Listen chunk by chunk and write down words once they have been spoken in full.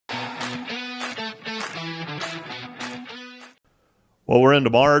Well, we're into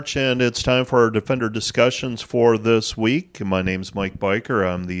March, and it's time for our Defender discussions for this week. My name's Mike Biker.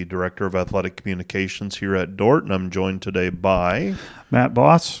 I'm the Director of Athletic Communications here at Dordt, and I'm joined today by Matt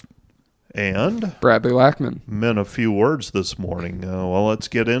Boss and Bradley Lackman. Men, a few words this morning. Well, let's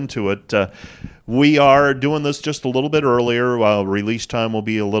get into it. We are doing this just a little bit earlier. Release time will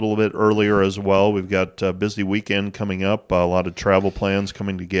be a little bit earlier as well. We've got a busy weekend coming up, a lot of travel plans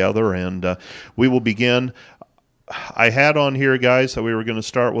coming together, and we will begin. I had on here, guys, that we were going to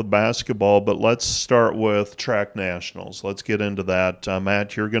start with basketball, but let's start with track nationals. Let's get into that.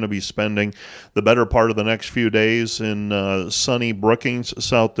 Matt, you're going to be spending the better part of the next few days in sunny Brookings,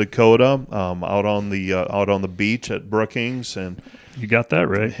 South Dakota, out on the beach at Brookings, and You got that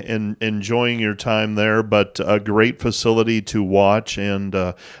right. and enjoying your time there. But a great facility to watch and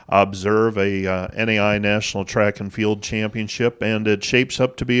observe a NAI National Track and Field Championship, and it shapes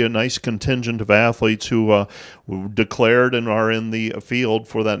up to be a nice contingent of athletes who declared and are in the field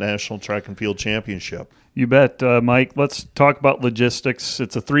for that National Track and Field Championship. You bet, Mike. Let's talk about logistics.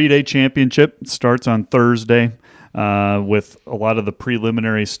 It's a 3-day championship. It starts on Thursday with a lot of the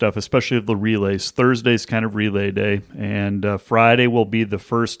preliminary stuff, especially the relays. Thursday's kind of relay day, and Friday will be the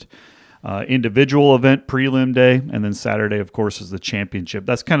first individual event, prelim day, and then Saturday, of course, is the championship.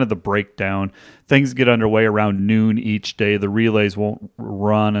 That's kind of the breakdown. Things get underway around noon each day. The relays won't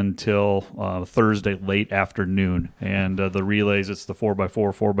run until Thursday late afternoon, and the relays, it's the 4x4,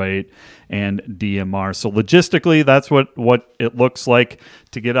 4x8, and DMR. So logistically, that's what it looks like.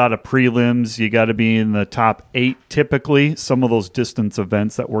 To get out of prelims, you got to be in the top 8 typically. Some of those distance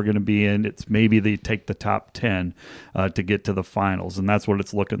events that we're going to be in, it's maybe they take the top 10 to get to the finals, and that's what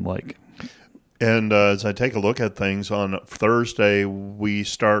it's looking like. And as I take a look at things, on Thursday, we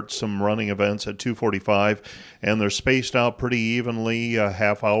start some running events at 2:45, and they're spaced out pretty evenly,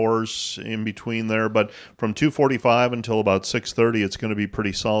 half hours in between there. But from 2:45 until about 6:30, it's going to be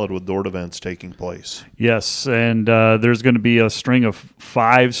pretty solid with Dordt events taking place. Yes, and there's going to be a string of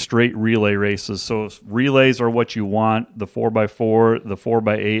 5 straight relay races. So relays are what you want, the 4x4, the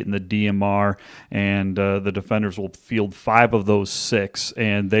 4x8, and the DMR. And the defenders will field 5 of those 6,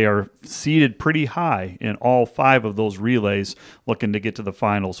 and they are seeded pretty high in all 5 of those relays, looking to get to the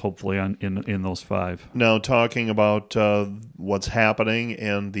finals, hopefully, in those 5. Now, talking about what's happening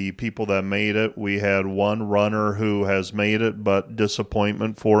and the people that made it, we had one runner who has made it, but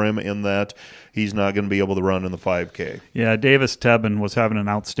disappointment for him in that he's not going to be able to run in the 5K. Yeah, Davis Tebben was having an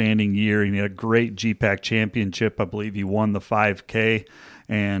outstanding year. He had a great GPAC championship. I believe he won the 5K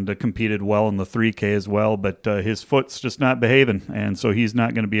and competed well in the 3K as well, but his foot's just not behaving, and so he's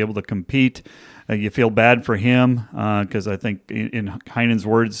not going to be able to compete. You feel bad for him because I think, in Heinen's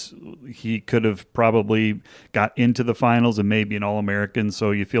words, he could have probably got into the finals and maybe an All-American,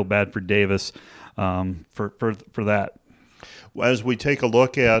 so you feel bad for Davis for that. As we take a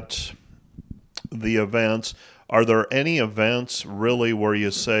look at the events, are there any events really where you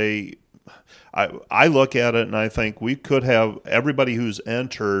say, I look at it and I think we could have everybody who's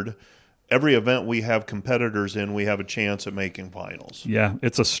entered, every event we have competitors in, we have a chance at making finals. Yeah,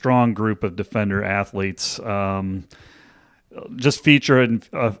 it's a strong group of Defender athletes. Just feature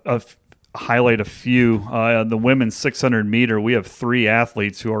highlight a few. The women's 600 meter, we have 3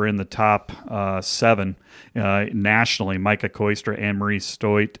 athletes who are in the top 7 nationally. Micah Koistra, Anne-Marie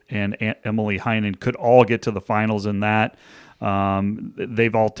Stoit, and Emily Heinen could all get to the finals in that.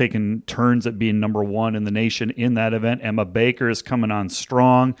 They've all taken turns at being number 1 in the nation in that event. Emma Baker is coming on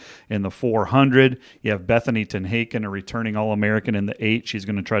strong in the 400. You have Bethany Tenhaken, a returning All-American in the 8. She's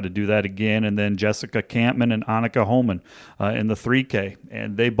going to try to do that again. And then Jessica Campman and Annika Holman in the 3K.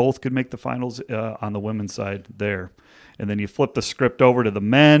 And they both could make the finals on the women's side there. And then you flip the script over to the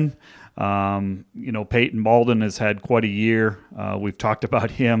men. Peyton Malden has had quite a year. We've talked about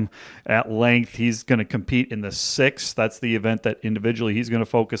him at length. He's going to compete in the 6. That's the event that individually he's going to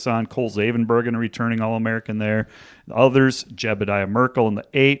focus on. Cole Zavenbergen, a returning All-American there. The others, Jebediah Merkel in the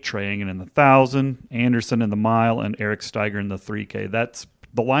 8, Trey Engen in the 1,000, Anderson in the mile, and Eric Steiger in the 3K. That's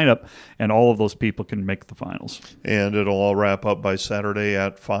the lineup, and all of those people can make the finals. And it'll all wrap up by Saturday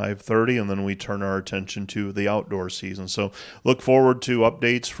at 5:30, and then we turn our attention to the outdoor season. So look forward to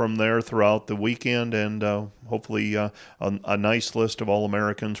updates from there throughout the weekend, and hopefully a nice list of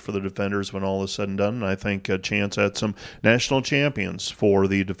All-Americans for the Defenders when all is said and done. And I think a chance at some national champions for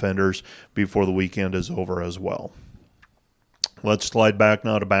the Defenders before the weekend is over as well. Let's slide back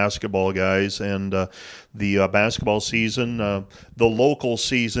now to basketball, guys, and the basketball season, the local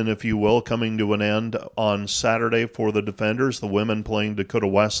season, if you will, coming to an end on Saturday for the Defenders, the women playing Dakota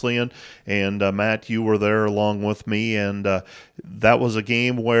Wesleyan, and Matt, you were there along with me, and that was a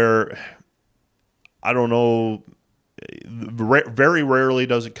game where, I don't know very rarely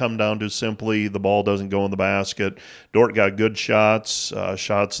does it come down to simply the ball doesn't go in the basket. Dordt got good shots,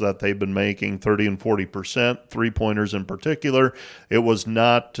 shots that they've been making 30 and 40%, three-pointers in particular. It was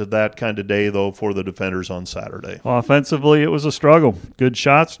not that kind of day, though, for the defenders on Saturday. Offensively, it was a struggle. Good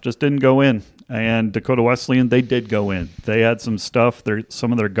shots just didn't go in. And Dakota Wesleyan, they did go in. They had some stuff.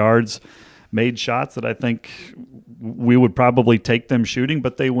 Some of their guards made shots that I think we would probably take them shooting,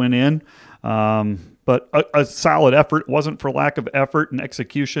 but they went in. But a solid effort. It wasn't for lack of effort and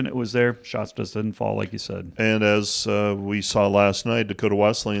execution. It was there. Shots just didn't fall, like you said. And as we saw last night, Dakota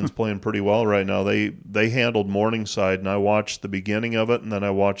Wesleyan's playing pretty well right now. They handled Morningside, and I watched the beginning of it, and then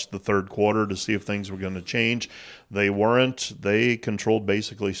I watched the third quarter to see if things were going to change. They weren't. They controlled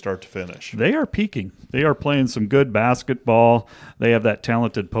basically start to finish. They are peaking. They are playing some good basketball. They have that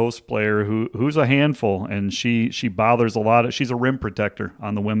talented post player who's a handful, and she bothers a lot. She's a rim protector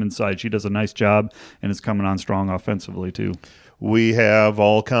on the women's side. She does a nice job, and is coming on strong offensively too. We have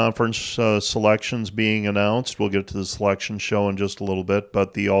all conference selections being announced. We'll get to the selection show in just a little bit,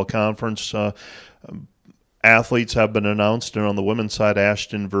 but the all conference athletes have been announced, and on the women's side,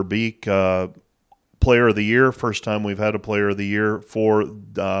 Ashton Verbeek, Player of the Year. First time we've had a Player of the Year for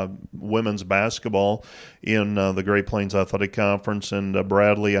women's basketball in the Great Plains Athletic Conference. And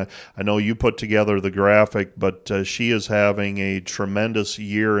Bradley, I know you put together the graphic, but she is having a tremendous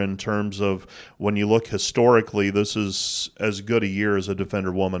year in terms of when you look historically, this is as good a year as a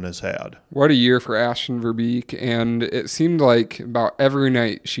Defender woman has had. What a year for Ashton Verbeek, and it seemed like about every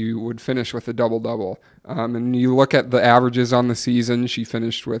night she would finish with a double-double. And you look at the averages on the season, she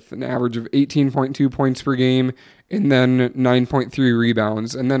finished with an average of 18.2 points per game and then 9.3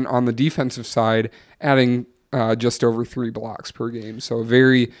 rebounds. And then on the defensive side, adding just over 3 blocks per game. So a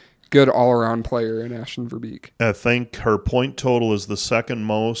very good all-around player in Ashton Verbeek. I think her point total is the second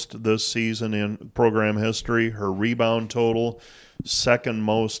most this season in program history. Her rebound total, second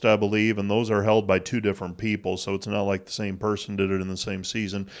most, I believe, and those are held by 2 different people, so it's not like the same person did it in the same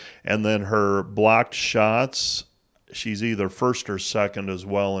season. And then her blocked shots, she's either first or second as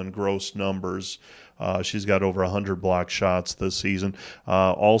well in gross numbers. She's got over 100 blocked shots this season,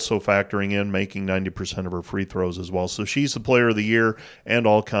 also factoring in making 90% of her free throws as well. So she's the Player of the Year and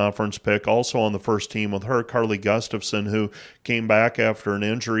all-conference pick. Also on the first team with her, Carly Gustafson, who came back after an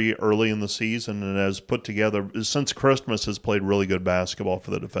injury early in the season and has put together, since Christmas, has played really good basketball for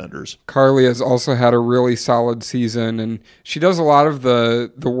the Defenders. Carly has also had a really solid season, and she does a lot of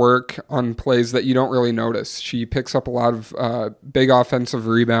the work on plays that you don't really notice. She picks up a lot of big offensive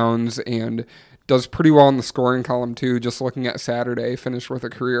rebounds and does pretty well in the scoring column too. Just looking at Saturday, finished with a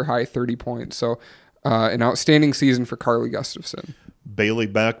career-high 30 points. So an outstanding season for Carly Gustafson. Bailey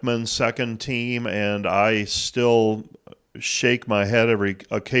Beckman, second team, and I still shake my head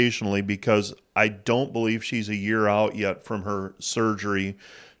occasionally because I don't believe she's a year out yet from her surgery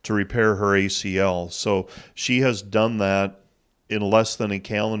to repair her ACL. So she has done that in less than a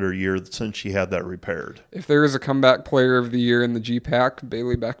calendar year since she had that repaired. If there is a comeback player of the year in the GPAC,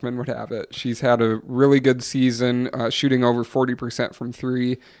 Bailey Beckman would have it. She's had a really good season, shooting over 40% from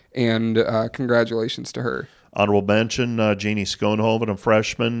 3, and congratulations to her. Honorable mention, Janie Schoenhoven, a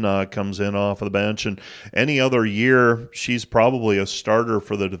freshman, comes in off of the bench. And any other year, she's probably a starter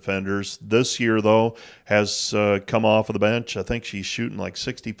for the Defenders. This year, though, has come off of the bench. I think she's shooting like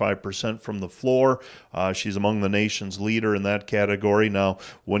 65% from the floor. She's among the nation's leader in that category. Now,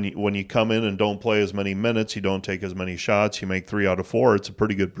 when you come in and don't play as many minutes, you don't take as many shots, you make 3 out of 4, it's a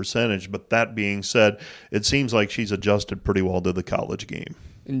pretty good percentage. But that being said, it seems like she's adjusted pretty well to the college game.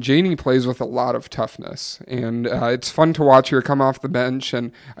 And Janie plays with a lot of toughness, and it's fun to watch her come off the bench,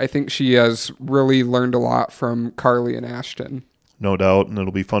 and I think she has really learned a lot from Carly and Ashton. No doubt, and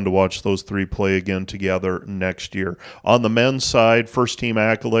it'll be fun to watch those 3 play again together next year. On the men's side, first-team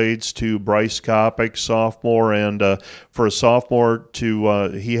accolades to Bryce Kopic, sophomore, and for a sophomore,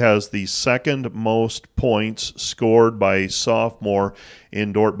 he has the second most points scored by a sophomore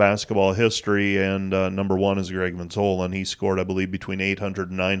in Dordt basketball history, and number 1 is Greg Manzola, and he scored, I believe, between 800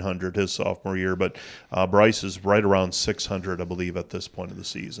 and 900 his sophomore year, but Bryce is right around 600, I believe, at this point of the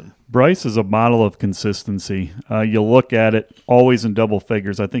season. Bryce is a model of consistency. You look at it, always in double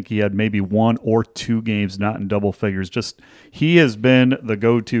figures. I think he had maybe 1 or 2 games not in double figures. Just he has been the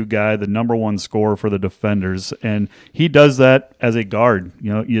go-to guy, the number 1 scorer for the Defenders, and he does that as a guard.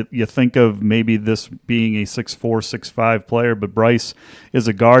 You know, you think of maybe this being a 6'4", 6'5" player, but Bryce is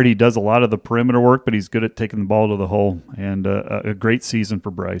a guard. He does a lot of the perimeter work, but he's good at taking the ball to the hole, and a great season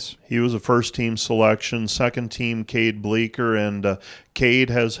for Bryce. He was a first-team selection, second-team Cade Bleeker, and Cade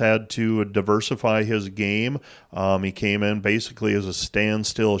has had to diversify his game. He came in basically as a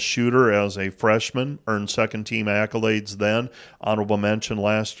standstill shooter as a freshman, earned second-team accolades then, honorable mention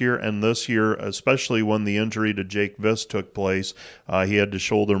last year, and this year, especially when the injury to Jake Viss took place, he had to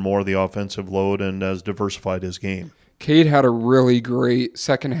shoulder more of the offensive load and has diversified his game. Cade had a really great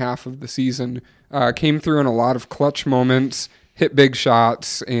second half of the season, came through in a lot of clutch moments, hit big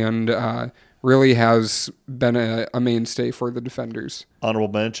shots, and really has been a mainstay for the defenders.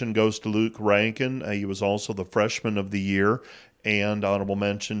 Honorable mention goes to Luke Rankin. He was also the freshman of the year. And honorable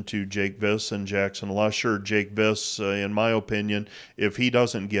mention to Jake Viss and Jackson Lusher. Jake Viss, in my opinion, if he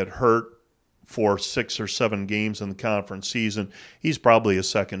doesn't get hurt for 6 or 7 games in the conference season, he's probably a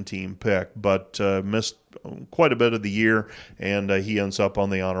second-team pick, but missed quite a bit of the year, and he ends up on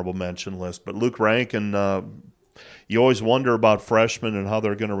the honorable mention list. But Luke Rankin, you always wonder about freshmen and how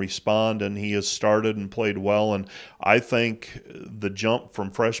they're going to respond, and he has started and played well. And I think the jump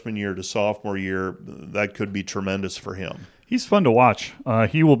from freshman year to sophomore year, that could be tremendous for him. He's fun to watch.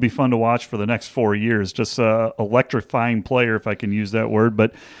 He will be fun to watch for the next 4 years. Just an electrifying player, if I can use that word.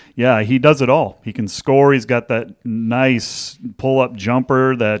 But, yeah, he does it all. He can score. He's got that nice pull-up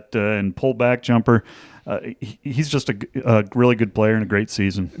jumper and pull-back jumper. He's just a really good player and a great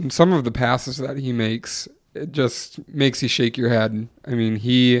season. And some of the passes that he makes, it just makes you shake your head. I mean,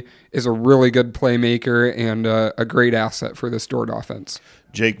 he is a really good playmaker and a great asset for this Dordt offense.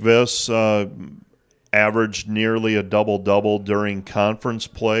 Jake Viss averaged nearly a double-double during conference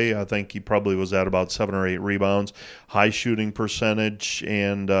play. I think he probably was at about 7 or 8 rebounds, high shooting percentage,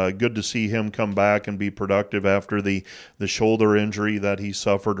 and good to see him come back and be productive after the shoulder injury that he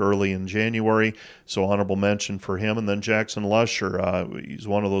suffered early in January. So honorable mention for him. And then Jackson Lusher, he's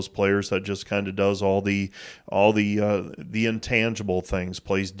one of those players that just kind of does all the intangible things,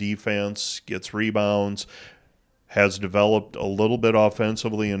 plays defense, gets rebounds, has developed a little bit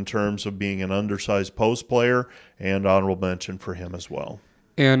offensively in terms of being an undersized post player, and honorable mention for him as well.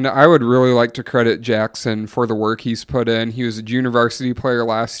 And I would really like to credit Jackson for the work he's put in. He was a junior varsity player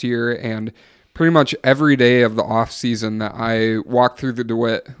last year, and pretty much every day of the off season that I walked through the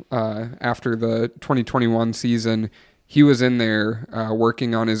DeWitt after the 2021 season, he was in there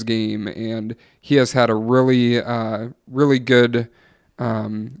working on his game, and he has had a really good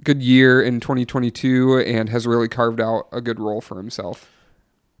year in 2022 and has really carved out a good role for himself.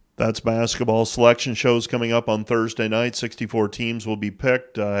 That's basketball. Selection shows coming up on Thursday night. 64 teams will be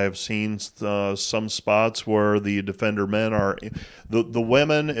picked. I have seen some spots where the Defender men are. The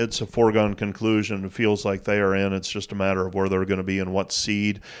women, it's a foregone conclusion. It feels like they are in. It's just a matter of where they're going to be and what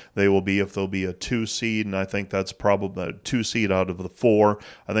seed they will be, if they'll be a 2 seed, and I think that's probably a 2 seed out of the 4.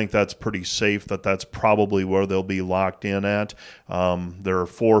 I think that's pretty safe that's probably where they'll be locked in at. There are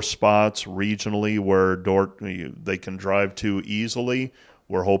 4 spots regionally where they can drive to easily.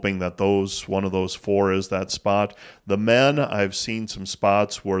 We're hoping that one of those 4 is that spot. The men, I've seen some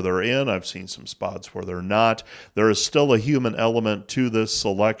spots where they're in. I've seen some spots where they're not. There is still a human element to this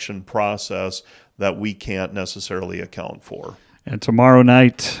selection process that we can't necessarily account for. And tomorrow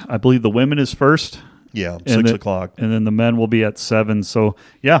night, I believe the women is first. Yeah, 6 o'clock. And then the men will be at 7. So,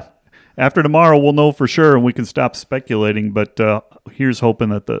 yeah, after tomorrow, we'll know for sure, and we can stop speculating. But here's hoping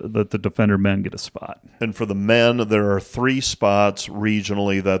that the Defender men get a spot. And for the men, there are 3 spots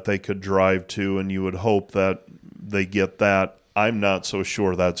regionally that they could drive to, and you would hope that they get that. I'm not so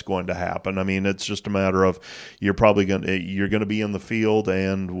sure that's going to happen. I mean, it's just a matter of you're going to be in the field,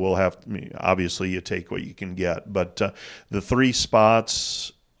 and we'll have obviously you take what you can get. But the 3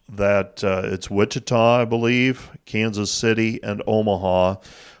 spots that it's Wichita, I believe, Kansas City, and Omaha.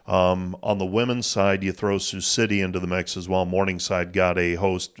 On the women's side, you throw Sioux City into the mix as well. Morningside got a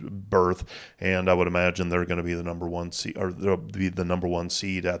host berth, and I would imagine they're going to be the number 1 seed, or they'll be the number 1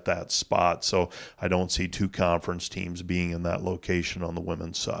 seed at that spot. So I don't see 2 conference teams being in that location on the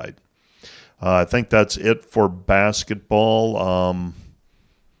women's side. I think that's it for basketball.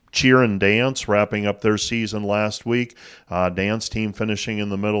 Cheer and dance wrapping up their season last week. Dance team finishing in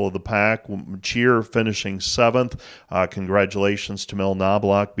the middle of the pack. Cheer finishing 7th. Congratulations to Mel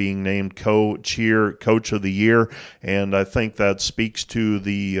Knobloch being named co-cheer coach of the year, and I think that speaks to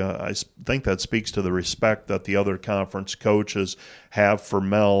the respect that the other conference coaches have for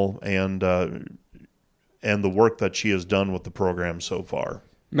Mel and the work that she has done with the program so far.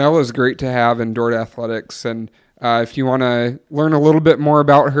 Mel is great to have in Dordt athletics, and if you want to learn a little bit more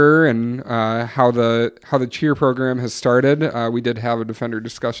about her and how the cheer program has started, we did have a Defender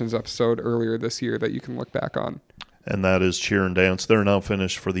Discussions episode earlier this year that you can look back on. And that is cheer and dance. They're now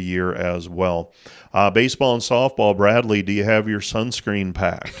finished for the year as well. Baseball and softball, Bradley, do you have your sunscreen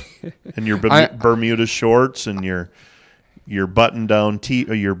packed? And your Bermuda shorts and your your button-down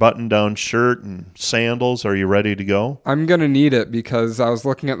shirt and sandals? Are you ready to go? I'm going to need it because I was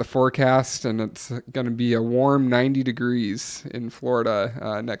looking at the forecast and it's going to be a warm 90 degrees in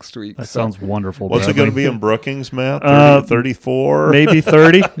Florida next week. That sounds wonderful. What's Bradley. it going to be in Brookings, Matt? 30, 34? Maybe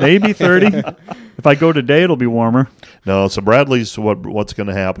 30. Maybe 30. If I go today, it'll be warmer. No, so Bradley's what's going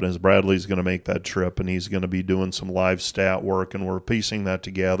to happen is Bradley's going to make that trip, and he's going to be doing some live stat work, and we're piecing that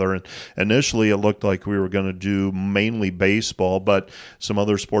together. And initially, it looked like we were going to do mainly baseball, but some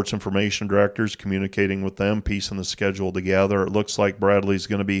other sports information directors communicating with them, piecing the schedule together. It looks like Bradley's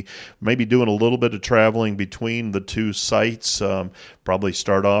going to be maybe doing a little bit of traveling between the two sites. Probably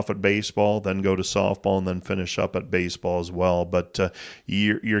start off at baseball, then go to softball, and then finish up at baseball as well. But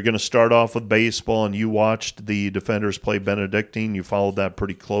you're going to start off with baseball, and you watched the Defenders play Benedictine. You followed that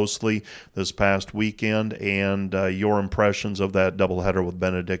pretty closely this past weekend, and your impressions of that doubleheader with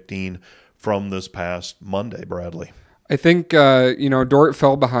Benedictine from this past Monday, Bradley. I think, Dordt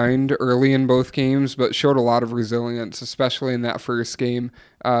fell behind early in both games, but showed a lot of resilience, especially in that first game.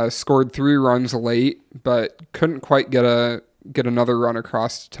 Scored 3 runs late, but couldn't quite get another run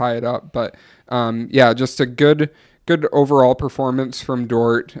across to tie it up. But, just a good overall performance from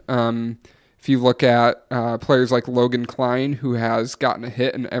Dordt. If you look at players like Logan Klein, who has gotten a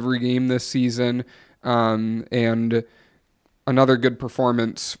hit in every game this season, and another good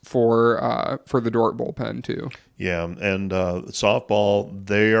performance for the Dordt bullpen too. Yeah, and softball,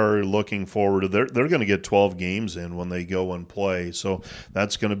 they are looking forward to they're going to get 12 games in when they go and play. So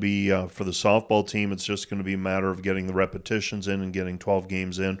that's going to be for the softball team. It's just going to be a matter of getting the repetitions in and getting 12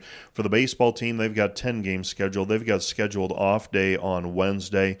 games in. For the baseball team, they've got 10 games scheduled. They've got scheduled off day on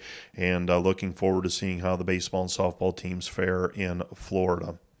Wednesday, and looking forward to seeing how the baseball and softball teams fare in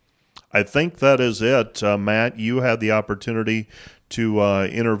Florida. I think that is it. Matt, you had the opportunity to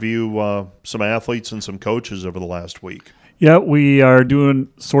interview some athletes and some coaches over the last week. Yeah, we are doing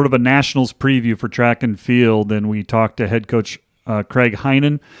sort of a nationals preview for track and field, and we talked to head coach Craig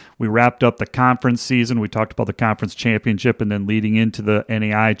Heinen. We wrapped up the conference season. We talked about the conference championship and then leading into the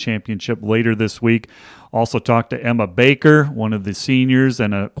NAI championship later this week. Also talked to Emma Baker, one of the seniors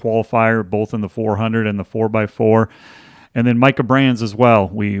and a qualifier both in the 400 and the 4x4. And then Micah Brands as well.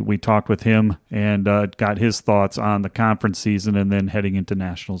 We talked with him and got his thoughts on the conference season and then heading into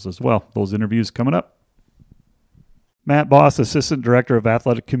nationals as well. Those interviews coming up. Matt Boss, Assistant Director of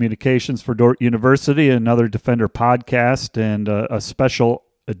Athletic Communications for Dordt University, another Defender podcast and a special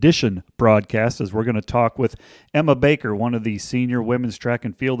edition broadcast as we're going to talk with Emma Baker, one of the senior women's track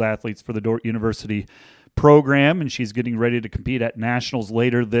and field athletes for the Dordt University program, and she's getting ready to compete at nationals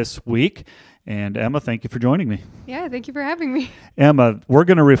later this week. And Emma, thank you for joining me. Yeah, thank you for having me. Emma, we're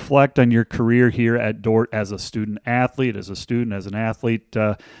going to reflect on your career here at Dordt as a student athlete, as an athlete.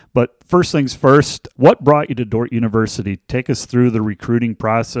 But first things first, what brought you to Dordt University? Take us through the recruiting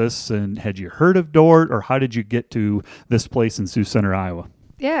process, and had you heard of Dordt, or how did you get to this place in Sioux Center, Iowa?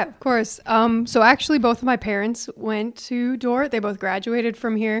 Yeah, of course. So actually both of my parents went to Dordt. They both graduated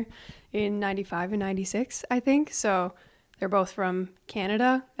from here in 95 and 96, I think. So they're both from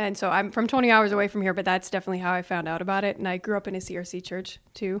Canada. And so I'm from 20 hours away from here, but that's definitely how I found out about it. And I grew up in a CRC church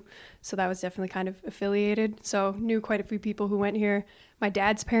too. So that was definitely kind of affiliated. So knew quite a few people who went here. My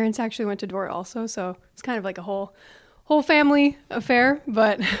dad's parents actually went to Dordt also. So it's kind of like a whole family affair,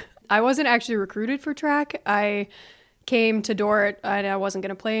 but I wasn't actually recruited for track. I came to Dordt and I wasn't going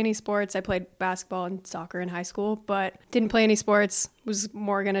to play any sports. I played basketball and soccer in high school, but didn't play any sports, was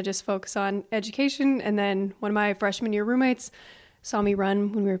more going to just focus on education. And then one of my freshman year roommates saw me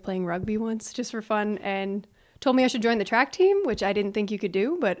run when we were playing rugby once just for fun and told me I should join the track team, which I didn't think you could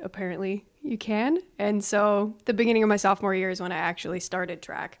do, but apparently you can. And so the beginning of my sophomore year is when I actually started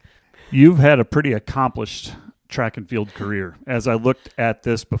track. You've had a pretty accomplished track and field career. As I looked at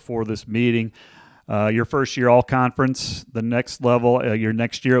this before this meeting, your first year all-conference, the next level, your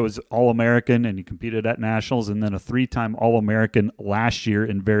next year it was All-American, and you competed at nationals, and then a 3-time All-American last year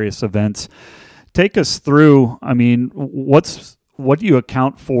in various events. Take us through, I mean, what do you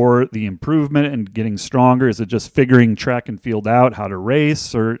account for the improvement and getting stronger? Is it just figuring track and field out, how to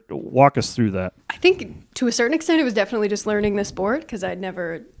race, or walk us through that? I think to a certain extent it was definitely just learning the sport because I'd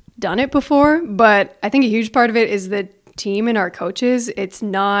never done it before, but I think a huge part of it is the team and our coaches. It's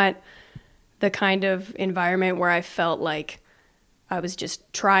not the kind of environment where I felt like I was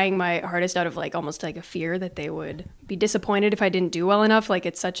just trying my hardest out of like almost like a fear that they would be disappointed if I didn't do well enough. Like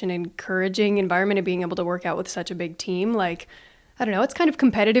it's such an encouraging environment of being able to work out with such a big team. Like, I don't know, it's kind of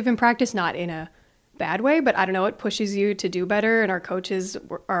competitive in practice, not in a bad way, but I don't know, it pushes you to do better. And our coaches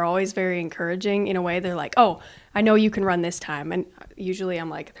are always very encouraging in a way. They're like, oh, I know you can run this time. And usually I'm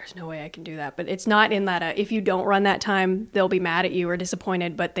like, there's no way I can do that. But it's not in that if you don't run that time, they'll be mad at you or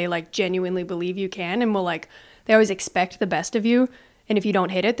disappointed, but they like genuinely believe you can and will like, they always expect the best of you. And if you don't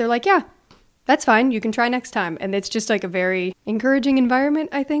hit it, they're like, yeah, that's fine. You can try next time. And it's just like a very encouraging environment,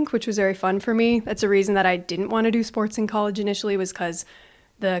 I think, which was very fun for me. That's a reason that I didn't want to do sports in college initially, was because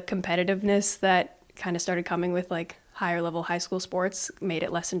the competitiveness that kind of started coming with like higher level high school sports made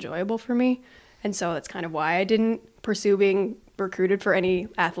it less enjoyable for me. And so that's kind of why I didn't pursue being recruited for any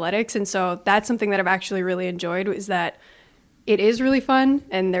athletics. And so that's something that I've actually really enjoyed, is that it is really fun.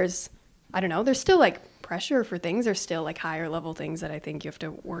 And there's still like pressure for things. There's still like higher level things that I think you have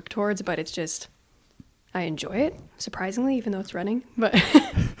to work towards, but it's just, I enjoy it, surprisingly, even though it's running, but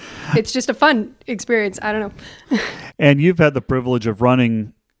it's just a fun experience. I don't know. And you've had the privilege of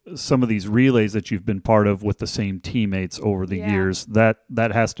running some of these relays that you've been part of with the same teammates over the years. That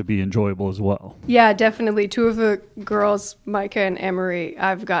has to be enjoyable as well. Yeah, definitely. Two of the girls, Micah and Emery,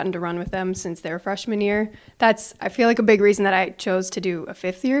 I've gotten to run with them since their freshman year. That's, I feel like, a big reason that I chose to do a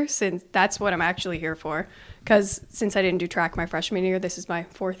fifth year, since that's what I'm actually here for. Because since I didn't do track my freshman year, this is my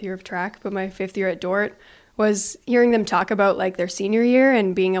fourth year of track, but my fifth year at Dordt, was hearing them talk about like their senior year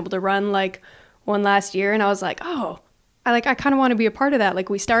and being able to run like one last year. And I was like, oh, I kind of want to be a part of that.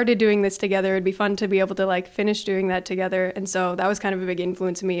 Like, we started doing this together. It'd be fun to be able to like finish doing that together. And so that was kind of a big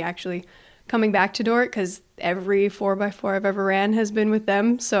influence in me actually coming back to Dordt, because every 4x4 I've ever ran has been with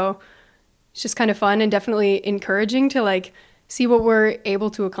them. So it's just kind of fun and definitely encouraging to like see what we're able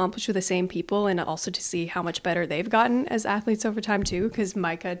to accomplish with the same people, and also to see how much better they've gotten as athletes over time too, because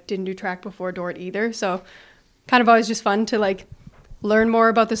Micah didn't do track before Dordt either. So kind of always just fun to like learn more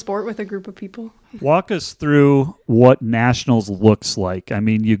about the sport with a group of people. Walk us through what nationals looks like. I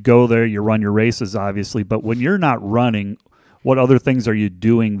mean, you go there, you run your races, obviously, but when you're not running, what other things are you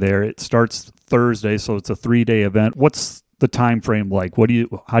doing there? It starts Thursday, so it's a 3-day event. What's the time frame like?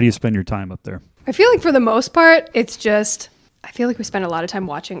 How do you spend your time up there? I feel like for the most part, it's just, I feel like we spend a lot of time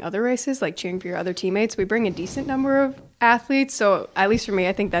watching other races, like cheering for your other teammates. We bring a decent number of athletes, so at least for me,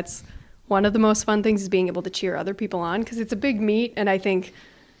 I think that's one of the most fun things, is being able to cheer other people on, because it's a big meet, and I think,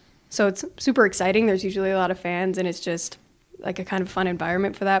 so it's super exciting. There's usually a lot of fans, and it's just like a kind of fun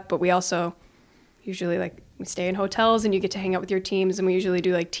environment for that. But we also usually we stay in hotels, and you get to hang out with your teams, and we usually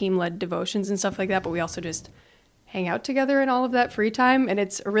do like team-led devotions and stuff like that, but we also just hang out together and all of that free time. And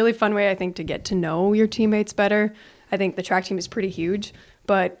it's a really fun way, I think, to get to know your teammates better. I think the track team is pretty huge,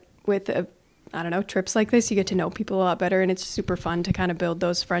 but with trips like this, you get to know people a lot better, and it's super fun to kind of build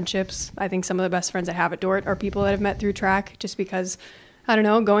those friendships. I think some of the best friends I have at Dordt are people that I've met through track, just because,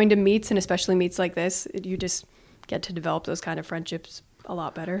 going to meets, and especially meets like this, you just get to develop those kind of friendships a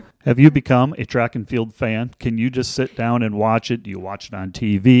lot better. Have you become a track and field fan? Can you just sit down and watch it? Do you watch it on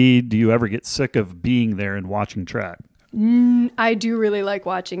TV? Do you ever get sick of being there and watching track? I do really like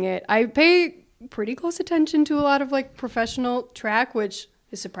watching it. I pay pretty close attention to a lot of like professional track, which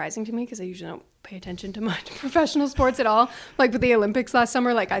is surprising to me, because I usually don't pay attention to much professional sports at all. Like with the Olympics last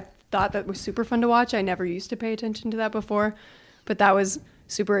summer, like I thought that was super fun to watch. I never used to pay attention to that before, but that was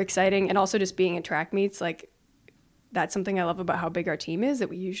super exciting. And also just being at track meets, like that's something I love about how big our team is, that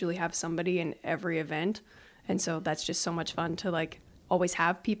we usually have somebody in every event. And so that's just so much fun to like always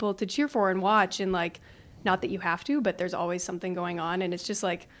have people to cheer for and watch, and like, not that you have to, but there's always something going on. And it's just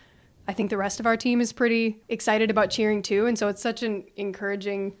like, I think the rest of our team is pretty excited about cheering too. And so it's such an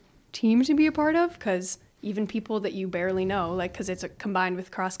encouraging team to be a part of, because even people that you barely know, like, because it's combined with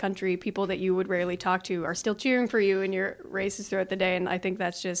cross country, people that you would rarely talk to are still cheering for you in your races throughout the day. And I think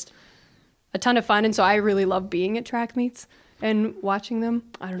that's just a ton of fun. And so I really love being at track meets and watching them.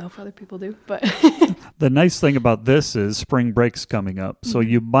 I don't know if other people do, but the nice thing about this is spring break's coming up, so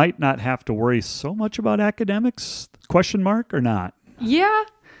you might not have to worry so much about academics, question mark, or not. Yeah.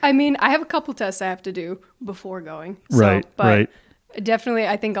 I mean, I have a couple tests I have to do before going. Right. Definitely,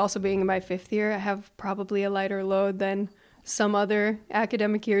 I think also being in my fifth year, I have probably a lighter load than some other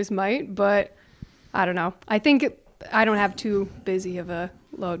academic years might, but I don't know. I think I don't have too busy of a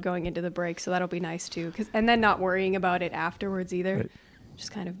load going into the break, so that'll be nice too. And then not worrying about it afterwards either. Right.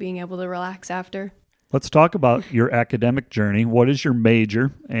 Just kind of being able to relax after. Let's talk about your academic journey. What is your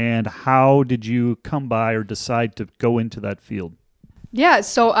major, and how did you come by or decide to go into that field? Yeah,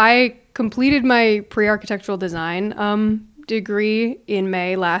 so I completed my pre-architectural design degree in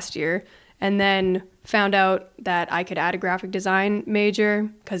May last year, and then found out that I could add a graphic design major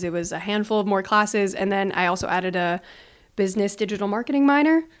because it was a handful of more classes. And then I also added a business digital marketing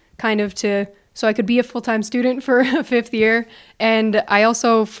minor, kind of to so I could be a full-time student for a fifth year. And I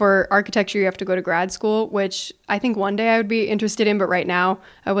also, for architecture, you have to go to grad school, which I think one day I would be interested in. But right now,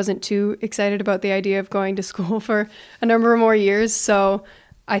 I wasn't too excited about the idea of going to school for a number of more years. So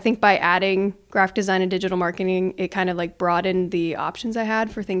I think by adding graphic design and digital marketing, it kind of like broadened the options I had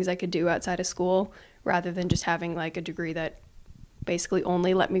for things I could do outside of school, rather than just having like a degree that basically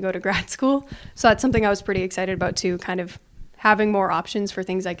only let me go to grad school. So that's something I was pretty excited about too, kind of having more options for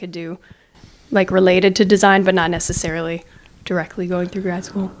things I could do, like related to design, but not necessarily directly going through grad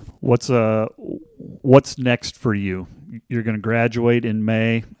school. What's next for you? You're going to graduate in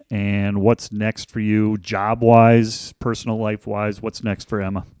May, and what's next for you job-wise, personal life-wise? What's next for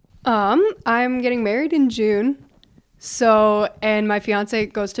Emma? I'm getting married in June. So, and my fiance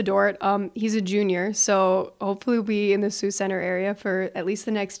goes to Dordt. He's a junior, so hopefully we'll be in the Sioux Center area for at least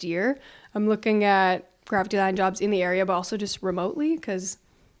the next year. I'm looking at graphic design jobs in the area, but also just remotely, because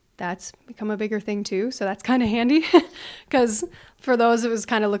that's become a bigger thing too. So that's kind of handy, because for those, it was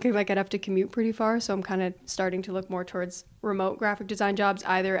kind of looking like I'd have to commute pretty far. So I'm kind of starting to look more towards remote graphic design jobs,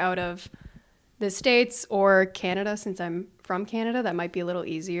 either out of the States or Canada. Since I'm from Canada, that might be a little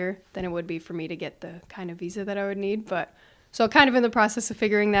easier than it would be for me to get the kind of visa that I would need. But so kind of in the process of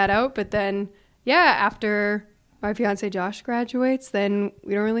figuring that out. But then, yeah, after my fiance Josh graduates, then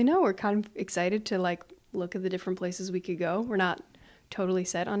we don't really know. We're kind of excited to like look at the different places we could go. We're not totally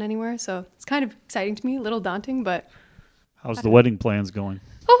set on anywhere, so it's kind of exciting to me, a little daunting, but How's the wedding plans going?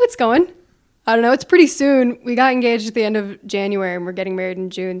 oh, it's going. I don't know, it's pretty soon. We got engaged at the end of January and we're getting married in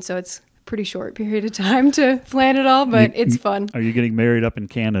June, so it's a pretty short period of time to plan it all, but it's fun. Are you getting married up in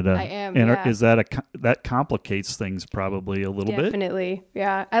Canada? I am, and yeah. Is that complicates things probably a little bit? Definitely,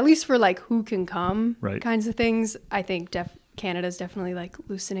 yeah. At least for like who can come Right. kinds of things, I think Canada's definitely like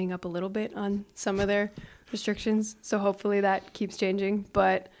loosening up a little bit on some of their restrictions, so hopefully that keeps changing.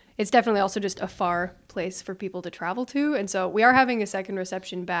 But it's definitely also just a far place for people to travel to, and so we are having a second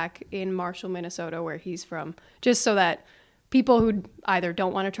reception back in Marshall, Minnesota, where he's from, just so that people who either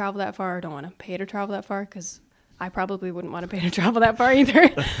don't want to travel that far or don't want to pay to travel that far, because I probably wouldn't want to pay to travel that far either.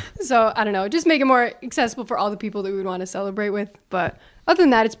 So I don't know, just make it more accessible for all the people that we would want to celebrate with. But other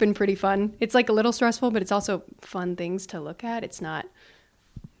than that, it's been pretty fun. It's like a little stressful, but it's also fun things to look at. It's not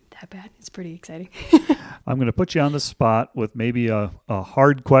that bad. It's pretty exciting. I'm going to put you on the spot with maybe a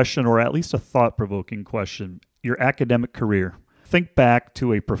hard question, or at least a thought-provoking question. Your academic career. Think back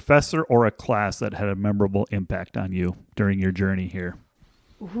to a professor or a class that had a memorable impact on you during your journey here.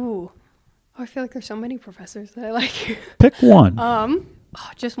 Ooh. Oh, I feel like there's so many professors that I like. Pick one.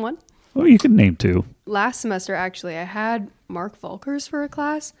 Just one. Well, you can name two. Last semester, actually, I had Mark Volkers for a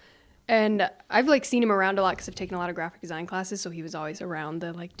class, and I've like seen him around a lot because I've taken a lot of graphic design classes, so he was always around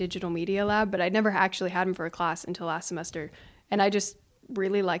the like digital media lab, but I'd never actually had him for a class until last semester, and I just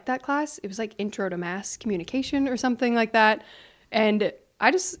really liked that class. It was like Intro to Mass Communication or something like that, and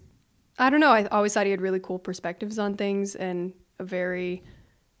I don't know, I always thought he had really cool perspectives on things, and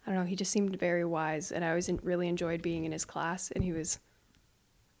he just seemed very wise, and I always really enjoyed being in his class, and he was,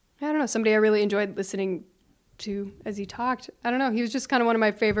 I don't know, somebody I really enjoyed listening to as he talked. I don't know, he was just kind of one of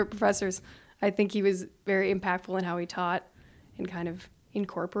my favorite professors. I think he was very impactful in how he taught and kind of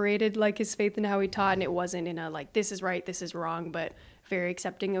incorporated like his faith in how he taught, and it wasn't in a like, this is right, this is wrong, but very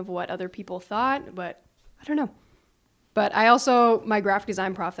accepting of what other people thought. But I don't know. But I also, my graphic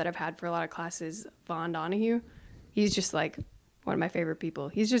design prof that I've had for a lot of classes, Vaughn Donahue, he's just like one of my favorite people.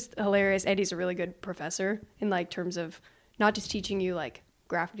 He's just hilarious, and he's a really good professor in like terms of not just teaching you like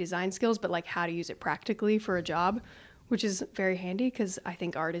graphic design skills, but like how to use it practically for a job, which is very handy because I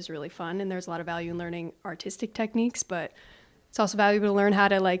think art is really fun and there's a lot of value in learning artistic techniques, but it's also valuable to learn how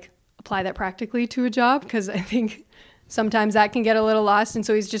to like apply that practically to a job, because I think sometimes that can get a little lost. And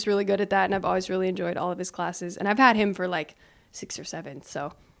so he's just really good at that, and I've always really enjoyed all of his classes, and I've had him for like 6 or 7.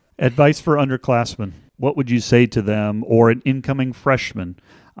 So Advice for underclassmen. What would you say to them or an incoming freshman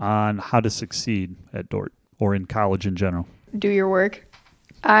on how to succeed at Dordt or in college in general? do your work.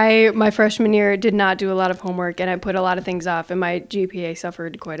 My freshman year did not do a lot of homework, and I put a lot of things off, and my GPA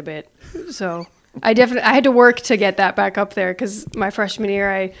suffered quite a bit. So I had to work to get that back up there, because my freshman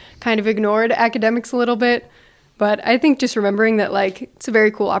year I kind of ignored academics a little bit. But I think just remembering that like it's a very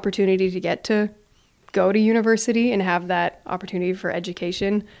cool opportunity to get to go to university and have that opportunity for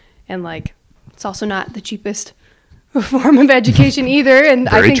education, and like it's also not the cheapest form of education either. And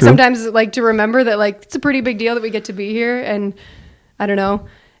I think sometimes like to remember that like it's a pretty big deal that we get to be here. And I don't know,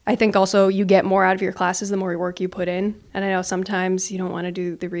 I think also you get more out of your classes the more work you put in. And I know sometimes you don't want to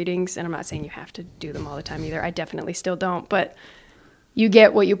do the readings, and I'm not saying you have to do them all the time either. I definitely still don't. But you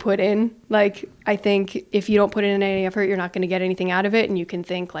get what you put in. Like, I think if you don't put in any effort, you're not going to get anything out of it. And you can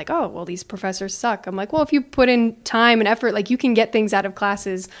think like, oh, well, these professors suck. I'm like, well, if you put in time and effort, like, you can get things out of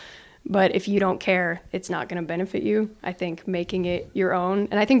classes. But if you don't care, it's not going to benefit you. I think making it your own.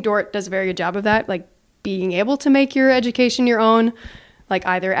 And I think Dordt does a very good job of that, like being able to make your education your own, like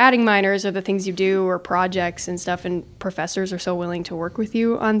either adding minors or the things you do or projects and stuff. And professors are so willing to work with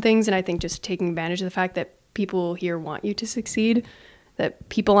you on things. And I think just taking advantage of the fact that people here want you to succeed, that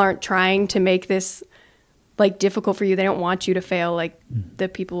people aren't trying to make this like difficult for you. They don't want you to fail. Like the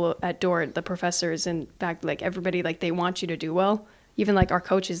people at Dordt, the professors and back, like everybody, like they want you to do well. Even like our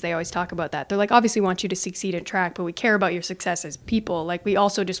coaches, they always talk about that. They're like, obviously want you to succeed in track, but we care about your success as people. Like we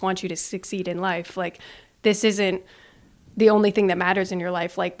also just want you to succeed in life. Like this isn't the only thing that matters in your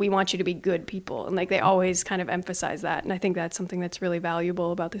life. Like we want you to be good people. And like they always kind of emphasize that. And I think that's something that's really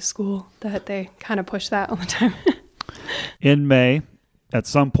valuable about this school, that they kind of push that all the time. In May, at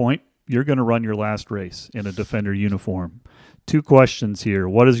some point, you're going to run your last race in a Defender uniform. 2 questions here.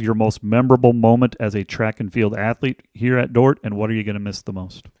 What is your most memorable moment as a track and field athlete here at Dordt, and what are you going to miss the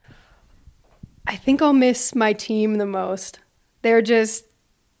most? I think I'll miss my team the most.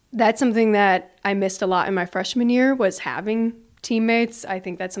 That's something that I missed a lot in my freshman year, was having teammates. I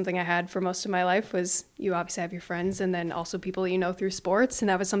think that's something I had for most of my life, was you obviously have your friends and then also people you know through sports. And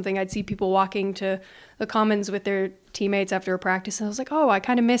that was something I'd see people walking to the commons with their teammates after a practice. And I was like, oh, I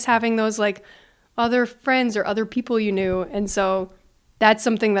kind of miss having those like other friends or other people you knew. And so that's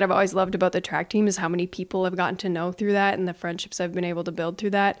something that I've always loved about the track team, is how many people I've gotten to know through that and the friendships I've been able to build through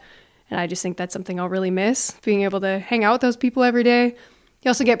that. And I just think that's something I'll really miss, being able to hang out with those people every day. You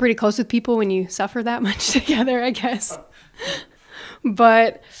also get pretty close with people when you suffer that much together, I guess.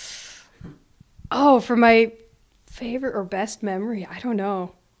 But, for my favorite or best memory, I don't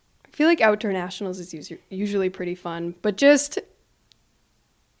know. I feel like outdoor nationals is usually pretty fun, but just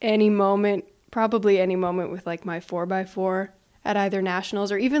probably any moment with like my 4x4 at either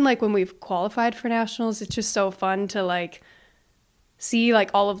nationals, or even like when we've qualified for nationals, it's just so fun to like see like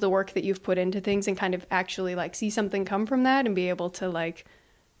all of the work that you've put into things and kind of actually like see something come from that and be able to like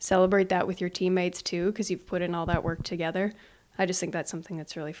celebrate that with your teammates too, because you've put in all that work together. I just think that's something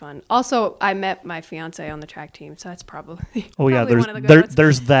that's really fun. Also, I met my fiance on the track team, so that's probably one of the good ones.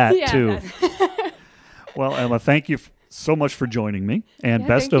 There's that too. Well, Emma, thank you so much for joining me, and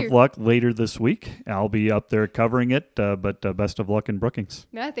best of luck later this week. I'll be up there covering it, but best of luck in Brookings.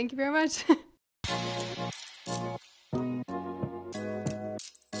 Yeah, thank you very much.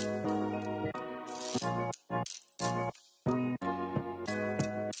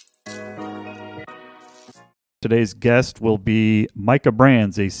 Today's guest will be Micah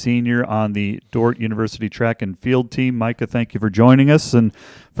Brands, a senior on the Dordt University track and field team. Micah, thank you for joining us. And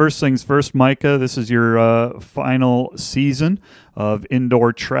first things first, Micah, this is your final season of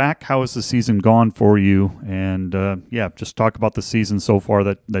indoor track. How has the season gone for you? And just talk about the season so far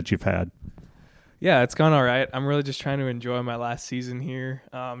that you've had. Yeah, it's gone all right. I'm really just trying to enjoy my last season here,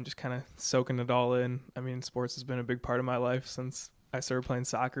 just kind of soaking it all in. I mean, sports has been a big part of my life since I started playing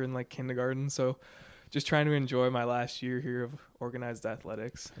soccer in like kindergarten, so just trying to enjoy my last year here of organized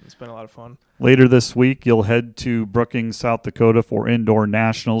athletics. It's been a lot of fun. Later this week, you'll head to Brookings, South Dakota for indoor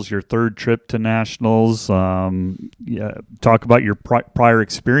nationals, your third trip to nationals. Talk about your prior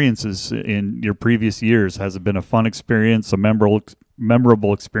experiences in your previous years. Has it been a fun experience, a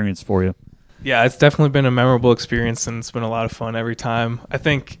memorable experience for you? Yeah, it's definitely been a memorable experience, and it's been a lot of fun every time. I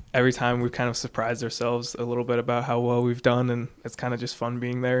think every time we've kind of surprised ourselves a little bit about how well we've done, and it's kind of just fun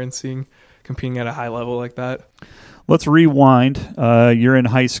being there and competing at a high level like that. Let's rewind. You're in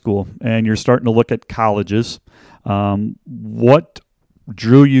high school, and you're starting to look at colleges. What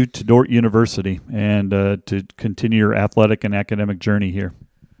drew you to Dordt University and to continue your athletic and academic journey here?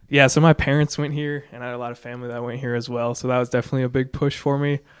 Yeah, so my parents went here, and I had a lot of family that went here as well, so that was definitely a big push for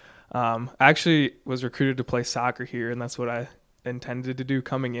me. I actually was recruited to play soccer here, and that's what I intended to do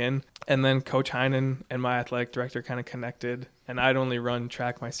coming in. And then Coach Heinen and my athletic director kind of connected, and I'd only run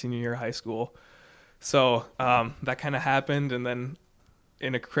track my senior year of high school. So that kind of happened, and then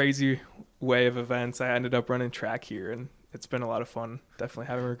in a crazy way of events, I ended up running track here, and it's been a lot of fun. Definitely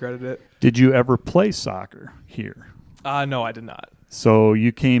haven't regretted it. Did you ever play soccer here? No, I did not. So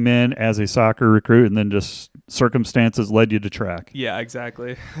you came in as a soccer recruit, and then just circumstances led you to track. Yeah,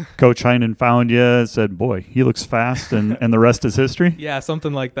 exactly. Coach Heinen found you and said, boy, he looks fast, and the rest is history? Yeah,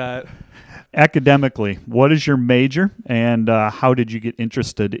 something like that. Academically, what is your major, and how did you get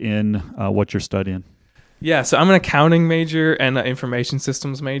interested in what you're studying? Yeah, so I'm an accounting major and an information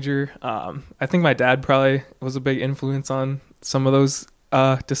systems major. I think my dad probably was a big influence on some of those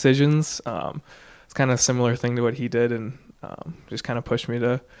decisions. It's kind of a similar thing to what he did, and just kind of pushed me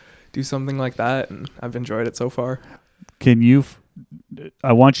to do something like that, and I've enjoyed it so far.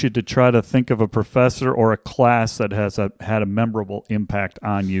 I want you to try to think of a professor or a class that has had a memorable impact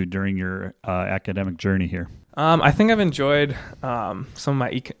on you during your academic journey here. I think I've enjoyed some of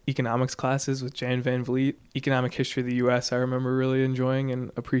my economics classes with Jan Van Vliet. Economic history of the U.S. I remember really enjoying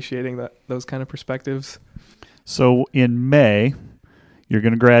and appreciating those kind of perspectives. So in May, you're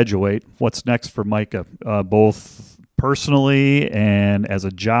going to graduate. What's next for Micah, both personally and as a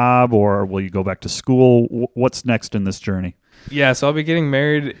job, or will you go back to school? What's next in this journey? Yeah, so I'll be getting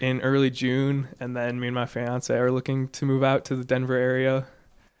married in early June, and then me and my fiance are looking to move out to the Denver area.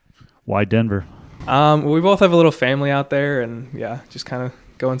 Why Denver? We both have a little family out there, and yeah, just kind of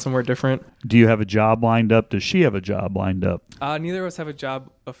going somewhere different. Do you have a job lined up? Does she have a job lined up? Neither of us have a job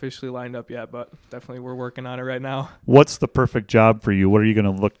officially lined up yet, but definitely we're working on it right now. What's the perfect job for you? What are you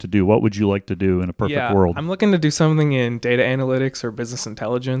going to look to do? What would you like to do in a perfect world? I'm looking to do something in data analytics or business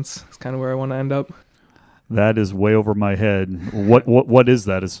intelligence. It's kind of where I want to end up. That is way over my head. What is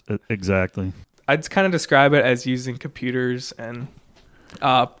that exactly? I'd kind of describe it as using computers and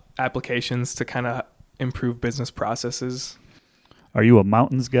applications to kind of improve business processes. Are you a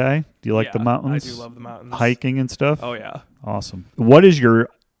mountains guy? Do you like the mountains? I do love the mountains. Hiking and stuff? Oh, yeah. Awesome. What is your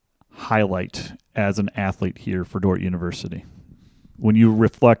highlight as an athlete here for Dordt University when you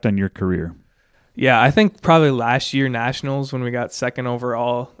reflect on your career? Yeah, I think probably last year Nationals when we got second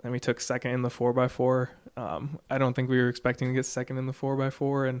overall and we took second in the 4x4. I don't think we were expecting to get second in the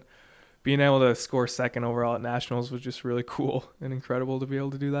 4x4, and being able to score second overall at Nationals was just really cool and incredible to be able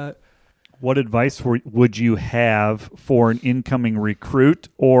to do that. What advice would you have for an incoming recruit,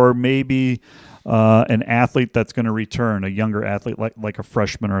 or maybe an athlete that's going to return, a younger athlete like a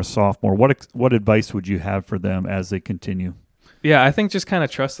freshman or a sophomore? What advice would you have for them as they continue? Yeah, I think just kind of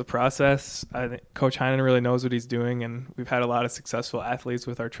trust the process. I think Coach Heinen really knows what he's doing, and we've had a lot of successful athletes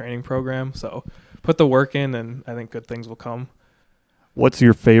with our training program. So put the work in, and I think good things will come. What's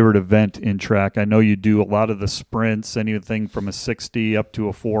your favorite event in track? I know you do a lot of the sprints, anything from a 60 up to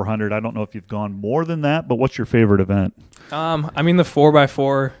a 400. I don't know if you've gone more than that, but what's your favorite event? I mean, the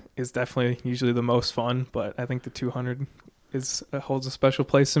 4x4 is definitely usually the most fun, but I think the 200 holds a special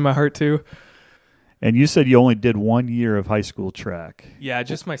place in my heart too. And you said you only did 1 year of high school track. Yeah,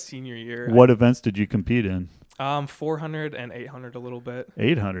 just my senior year. What events did you compete in? 400 and 800 a little bit.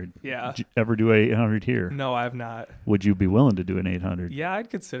 800? Yeah. Did you ever do 800 here? No, I have not. Would you be willing to do an 800? Yeah,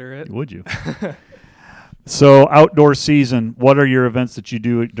 I'd consider it. Would you? So outdoor season, what are your events that you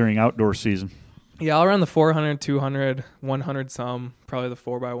do during outdoor season? Yeah, I'll run the 400, 200, 100 some, probably the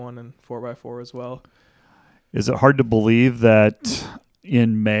 4x1 and 4x4 as well. Is it hard to believe that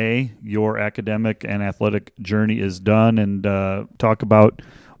in May your academic and athletic journey is done, and talk about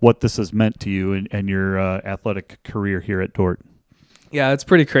what this has meant to you and your athletic career here at Dordt? Yeah, it's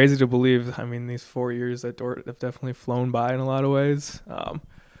pretty crazy to believe. I mean, these 4 years at Dordt have definitely flown by in a lot of ways.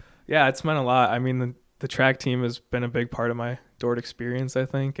 Yeah, it's meant a lot. I mean, the track team has been a big part of my Dordt experience, I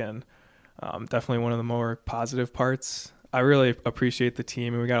think, and definitely one of the more positive parts. I really appreciate the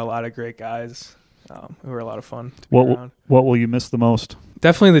team, and we got a lot of great guys who are a lot of fun to be around. What will you miss the most?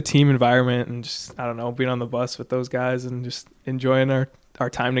 Definitely the team environment and just, I don't know, being on the bus with those guys and just enjoying our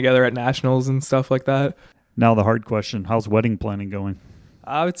time together at Nationals and stuff like that. Now the hard question, how's wedding planning going?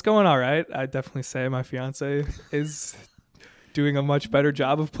 It's going all right. I'd definitely say my fiance is doing a much better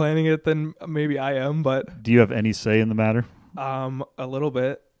job of planning it than maybe I am, but... Do you have any say in the matter? A little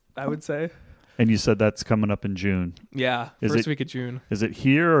bit, I would say. And you said that's coming up in June. Yeah, first week of June. Is it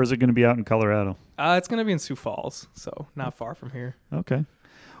here or is it going to be out in Colorado? It's going to be in Sioux Falls, so not far from here. Okay.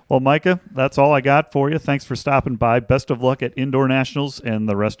 Well, Micah, that's all I got for you. Thanks for stopping by. Best of luck at Indoor Nationals and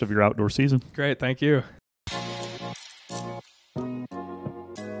the rest of your outdoor season. Great, thank you.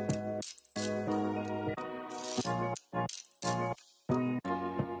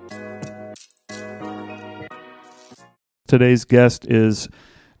 Today's guest is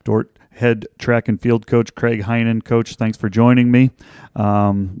Dordt head track and field coach Craig Heinen. Coach, thanks for joining me.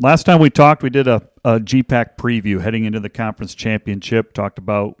 Last time we talked, we did a GPAC preview heading into the conference championship, talked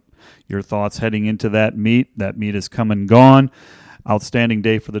about your thoughts heading into that meet. That meet is come and gone. Outstanding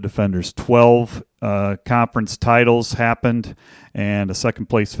day for the Defenders. 12 conference titles happened, and a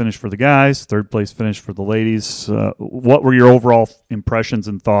second-place finish for the guys, third-place finish for the ladies. What were your overall impressions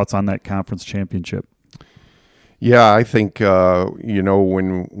and thoughts on that conference championship? Yeah, I think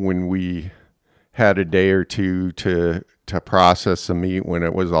when we had a day or two to process the meet when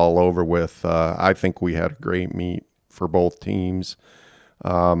it was all over with, I think we had a great meet for both teams.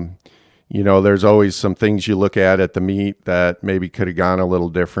 There's always some things you look at the meet that maybe could have gone a little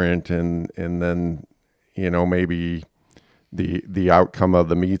different, and then maybe the outcome of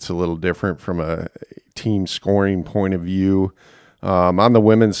the meet's a little different from a team scoring point of view. On the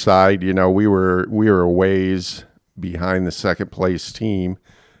women's side, you know, we were a ways behind the second place team.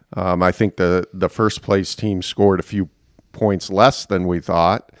 I think the first place team scored a few points less than we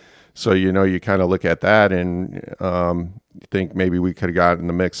thought. So, you know, you kind of look at that and think maybe we could have gotten in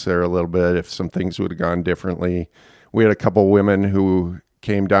the mix there a little bit if some things would have gone differently. We had a couple women who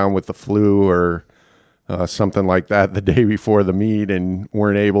came down with the flu or something like that the day before the meet and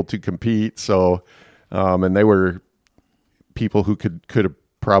weren't able to compete. So, and they were people who could have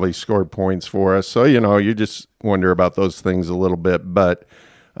probably scored points for us. So, you know, you just wonder about those things a little bit. But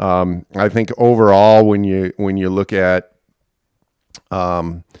I think overall, when you look at,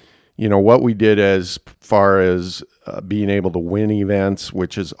 you know, what we did as far as being able to win events,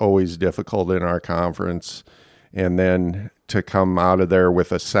 which is always difficult in our conference, and then to come out of there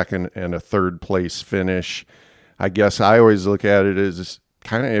with a second and a third place finish, I guess I always look at it as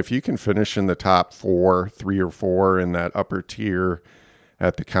kind of, if you can finish in the top 3 or 4 in that upper tier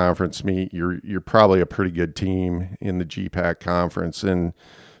at the conference meet, you're probably a pretty good team in the GPAC conference. And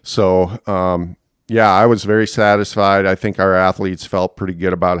so, yeah, I was very satisfied. I think our athletes felt pretty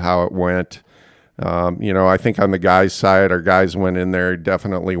good about how it went. You know, I think on the guys' side, our guys went in there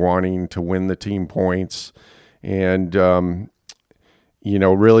definitely wanting to win the team points. And, you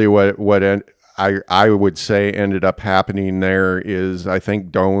know, really what I would say ended up happening there is I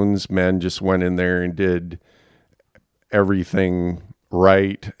think Doan's men just went in there and did everything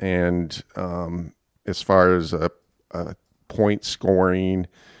right. And as far as a point scoring,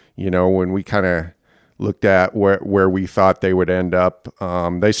 you know, when we kind of looked at where we thought they would end up,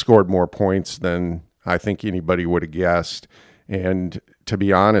 they scored more points than I think anybody would have guessed. And to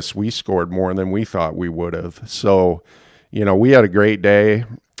be honest, we scored more than we thought we would have. So, you know, we had a great day.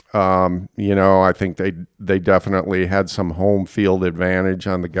 You know, I think they definitely had some home field advantage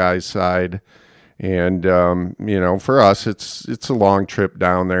on the guys' side. And, you know, for us, it's a long trip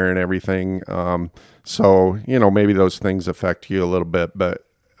down there and everything. So, you know, maybe those things affect you a little bit, but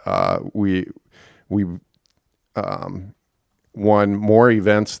we won more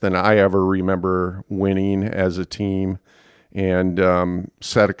events than I ever remember winning as a team, and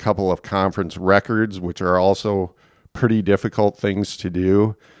set a couple of conference records, which are also pretty difficult things to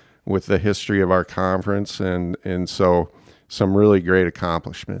do with the history of our conference. And so some really great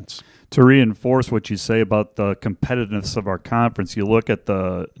accomplishments. To reinforce what you say about the competitiveness of our conference, you look at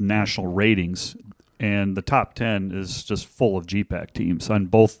the national ratings, and the top 10 is just full of GPAC teams on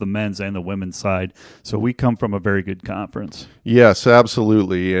both the men's and the women's side. So we come from a very good conference. Yes,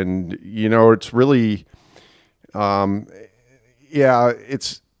 absolutely. And, you know, it's really, yeah,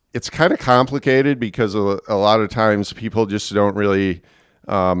 it's kind of complicated because a lot of times people just don't really,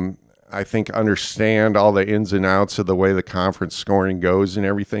 I think, understand all the ins and outs of the way the conference scoring goes and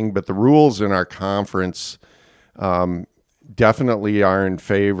everything. But the rules in our conference definitely are in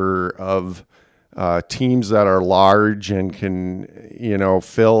favor of teams that are large and can, you know,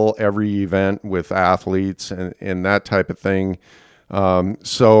 fill every event with athletes and that type of thing.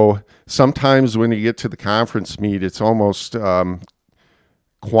 So sometimes when you get to the conference meet, it's almost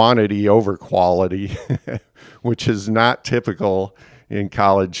quantity over quality, which is not typical in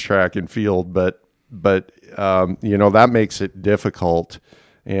college track and field, but you know, that makes it difficult.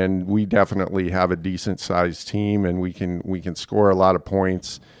 And we definitely have a decent sized team, and we can score a lot of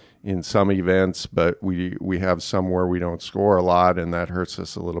points in some events, but we have some where we don't score a lot, and that hurts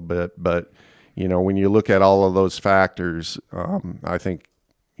us a little bit. But, you know, when you look at all of those factors, I think,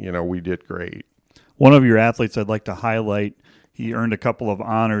 you know, we did great. One of your athletes I'd like to highlight, he earned a couple of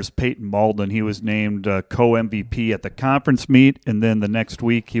honors. Peyton Malden, he was named co-MVP at the conference meet, and then the next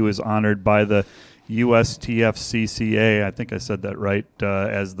week he was honored by the USTFCCA, I think I said that right,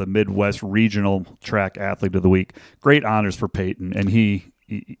 as the Midwest Regional Track Athlete of the Week. Great honors for Peyton, and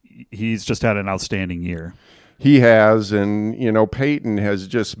he's just had an outstanding year. He has, and, you know, Peyton has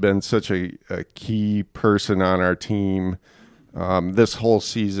just been such a key person on our team this whole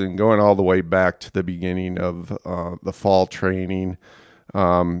season, going all the way back to the beginning of the fall training.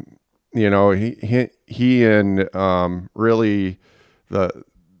 You know, he and really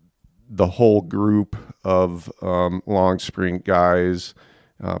the whole group of long sprint guys,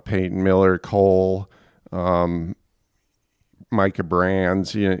 Peyton Miller, Cole, Micah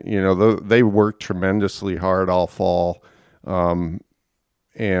Brands, you know, they worked tremendously hard all fall,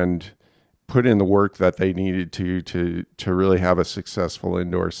 and put in the work that they needed to really have a successful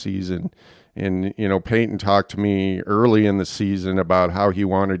indoor season. And, you know, Peyton talked to me early in the season about how he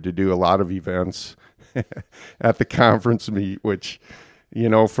wanted to do a lot of events at the conference meet, which,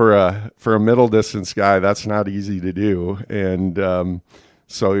 for a middle distance guy, that's not easy to do. And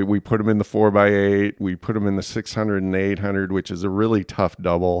so we put him in the 4x8, we put him in the 600 and 800, which is a really tough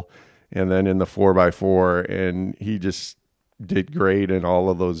double, and then in the 4x4, and he just did great in all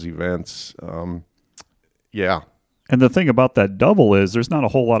of those events. Yeah. And the thing about that double is there's not a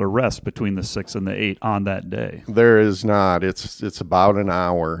whole lot of rest between the 6 and the 8 on that day. There is not. It's about an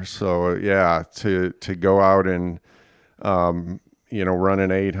hour. So yeah, to go out and run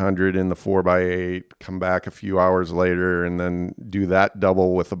an 800 in the 4x8, come back a few hours later, and then do that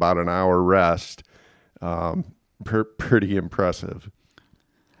double with about an hour rest. Pretty impressive.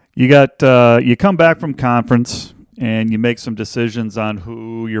 You come back from conference and you make some decisions on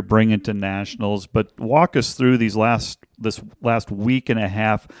who you're bringing to nationals. But walk us through this last week and a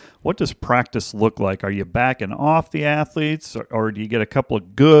half. What does practice look like? Are you backing off the athletes, or do you get a couple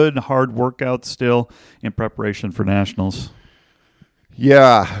of good hard workouts still in preparation for nationals?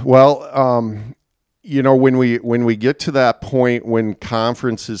 Yeah, well, when we get to that point when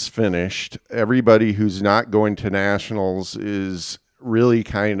conference is finished, everybody who's not going to nationals is really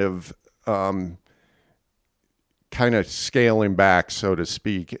kind of scaling back, so to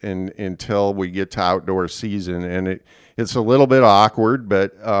speak, until we get to outdoor season. And it's a little bit awkward,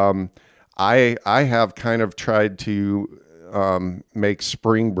 but I have kind of tried to make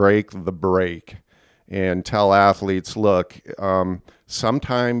spring break the break and tell athletes, look,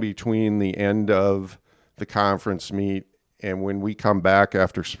 sometime between the end of the conference meet and when we come back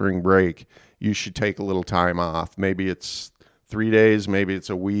after spring break, you should take a little time off. Maybe it's 3 days, maybe it's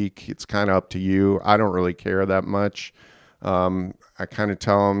a week. It's kind of up to you. I don't really care that much. I kind of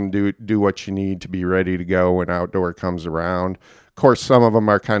tell them, do what you need to be ready to go when outdoor comes around. Of course, some of them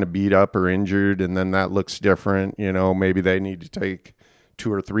are kind of beat up or injured, and then that looks different. Maybe they need to take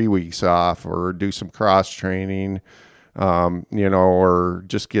 2 or 3 weeks off or do some cross training, or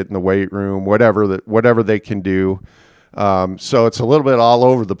just get in the weight room, whatever they can do. So it's a little bit all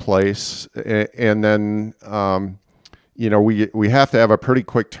over the place. And then, we have to have a pretty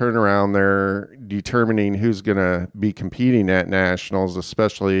quick turnaround there determining who's going to be competing at nationals,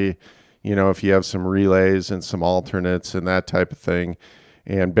 especially, if you have some relays and some alternates and that type of thing.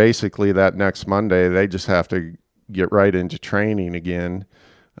 And basically that next Monday, they just have to get right into training again.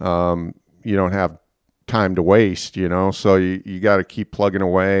 You don't have time to waste, so you got to keep plugging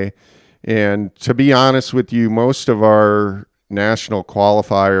away. And to be honest with you, most of our national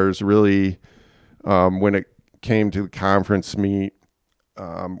qualifiers really, when it came to the conference meet,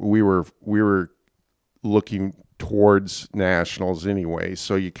 we were looking towards nationals anyway.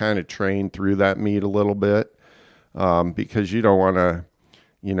 So you kind of train through that meet a little bit, because you don't want to,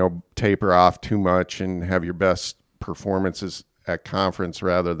 taper off too much and have your best performances at conference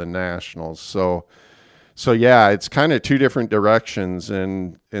rather than nationals. So yeah, it's kind of two different directions.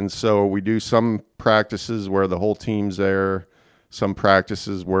 And so we do some practices where the whole team's there, some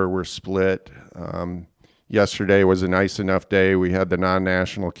practices where we're split. Yesterday was a nice enough day. We had the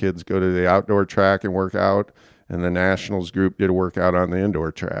non-national kids go to the outdoor track and work out, and the nationals group did a workout on the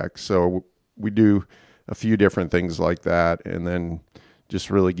indoor track. So we do a few different things like that, and then just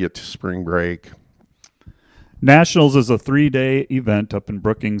really get to spring break. Nationals is a 3-day event up in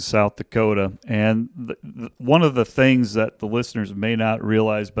Brookings, South Dakota. And one of the things that the listeners may not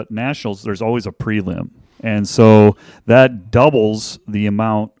realize, but nationals, there's always a prelim. And so that doubles the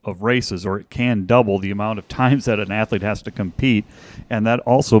amount of races, or it can double the amount of times that an athlete has to compete. And that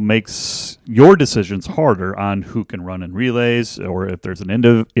also makes your decisions harder on who can run in relays, or if there's an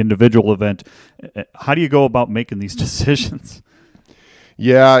individual event. How do you go about making these decisions?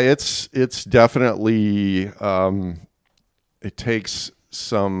 Yeah, it's definitely, it takes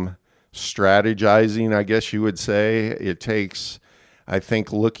some strategizing, I guess you would say. It takes, I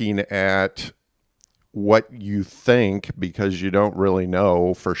think, looking at what you think, because you don't really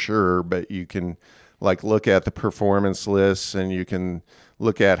know for sure, but you can look at the performance lists, and you can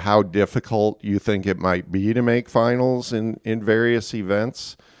look at how difficult you think it might be to make finals in various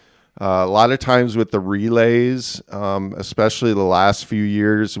events. A lot of times with the relays, especially the last few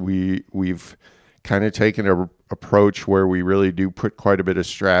years, we've kind of taken an approach where we really do put quite a bit of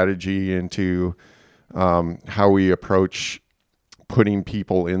strategy into how we approach putting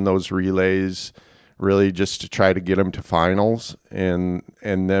people in those relays, really just to try to get them to finals. And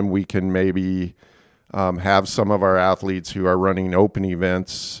then we can maybe have some of our athletes who are running open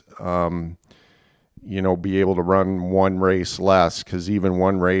events be able to run one race less, because even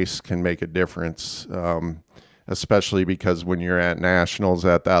one race can make a difference, especially because when you're at nationals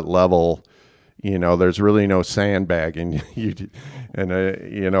at that level, there's really no sandbagging. And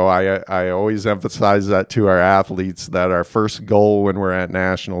I always emphasize that to our athletes, that our first goal when we're at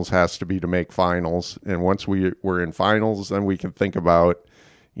nationals has to be to make finals. And once we're in finals, then we can think about,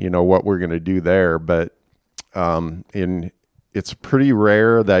 what we're going to do there. But it's pretty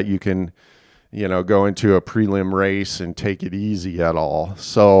rare that you can, go into a prelim race and take it easy at all.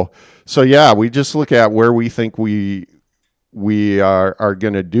 So yeah, we just look at where we think we are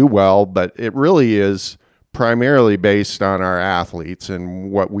going to do well, but it really is primarily based on our athletes and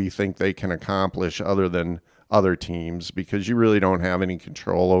what we think they can accomplish other than other teams, because you really don't have any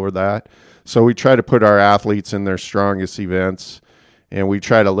control over that. So we try to put our athletes in their strongest events, and we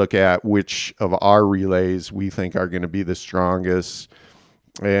try to look at which of our relays we think are going to be the strongest.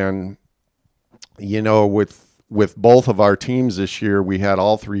 And, with both of our teams this year, we had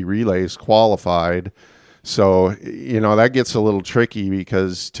all 3 relays qualified. So, that gets a little tricky,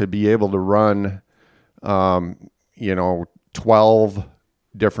 because to be able to run 12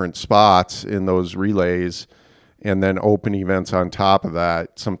 different spots in those relays and then open events on top of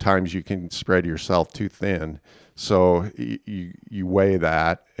that, sometimes you can spread yourself too thin. So you weigh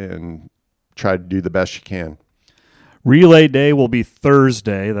that and try to do the best you can. Relay day will be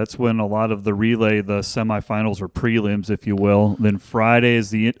Thursday. That's when a lot of the semifinals or prelims, if you will. Then Friday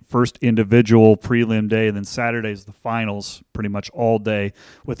is the first individual prelim day, and then Saturday is the finals pretty much all day,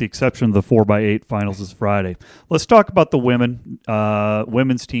 with the exception of the 4x8 finals is Friday. Let's talk about the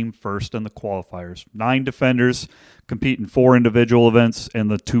women's team first and the qualifiers. 9 defenders compete in 4 individual events and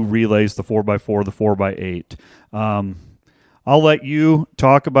the 2 relays, the 4x4, the 4x8. I'll let you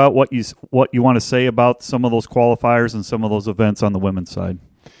talk about what you want to say about some of those qualifiers and some of those events on the women's side.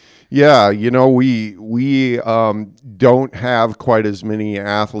 Yeah, we don't have quite as many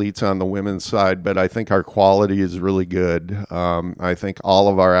athletes on the women's side, but I think our quality is really good. I think all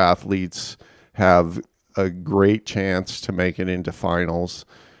of our athletes have a great chance to make it into finals.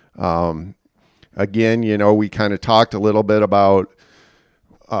 Again, we kind of talked a little bit about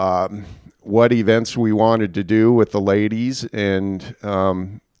what events we wanted to do with the ladies. And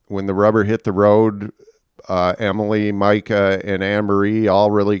when the rubber hit the road, Emily, Micah, and Anne-Marie all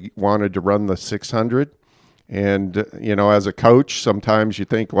really wanted to run the 600. And, as a coach, sometimes you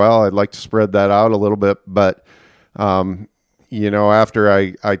think, well, I'd like to spread that out a little bit. But, after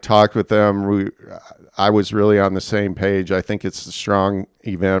I talked with them, I was really on the same page. I think it's a strong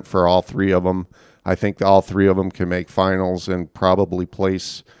event for all 3 of them. I think all 3 of them can make finals and probably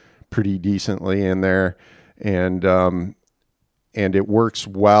place pretty decently in there, and it works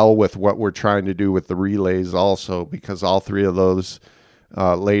well with what we're trying to do with the relays also, because all 3 of those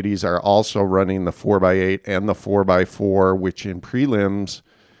ladies are also running the 4x8 and the 4x4, which in prelims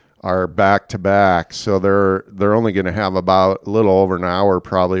are back to back. So they're only going to have about a little over an hour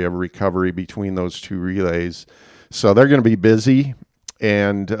probably of recovery between those 2 relays. So they're going to be busy,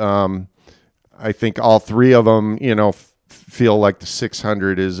 and I think all 3 of them, feel like the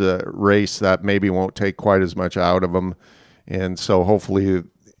 600 is a race that maybe won't take quite as much out of them. And so hopefully,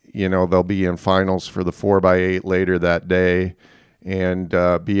 they'll be in finals for the 4x8 later that day, and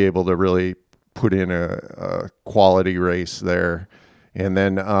be able to really put in a quality race there. And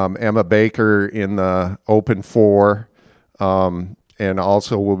then Emma Baker in the open 4, and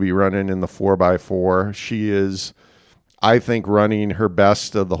also will be running in the 4x4. She is, I think, running her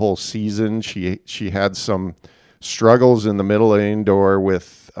best of the whole season. She had some struggles in the middle of indoor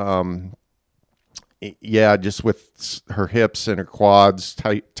with, just with her hips and her quads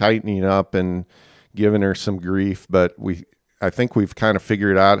tightening up and giving her some grief. But I think we've kind of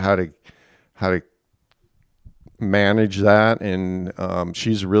figured out how to manage that, and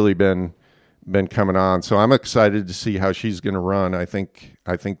she's really been coming on. So I'm excited to see how she's going to run. I think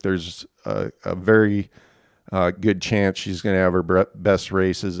there's a very good chance she's going to have her best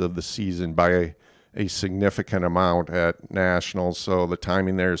races of the season by a significant amount at nationals. So the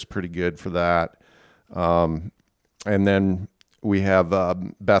timing there is pretty good for that. And then we have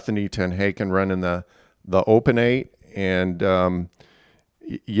Bethany Tenhaken running the open 8, and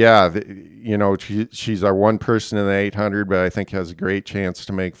she's our one person in the 800, but I think has a great chance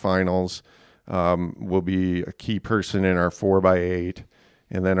to make finals. Will be a key person in our 4x8,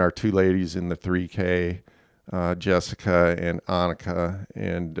 and then our 2 ladies in the 3K, Jessica and Annika.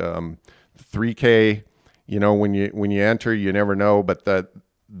 And 3K, when you enter, you never know, but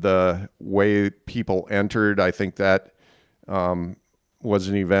the way people entered, I think that was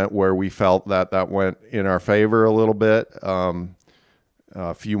an event where we felt that went in our favor a little bit.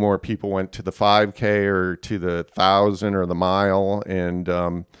 A few more people went to the 5K or to the 1,000 or the mile, and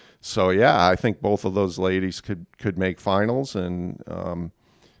I think both of those ladies could make finals and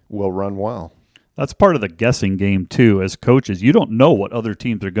will run well. That's part of the guessing game too. As coaches, you don't know what other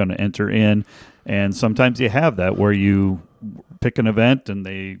teams are going to enter in, and sometimes you have that where you pick an event and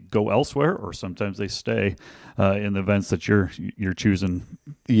they go elsewhere, or sometimes they stay in the events that you're choosing.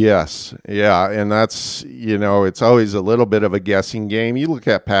 Yes, yeah, and that's, it's always a little bit of a guessing game. You look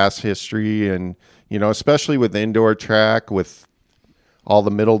at past history, and especially with indoor track, with all the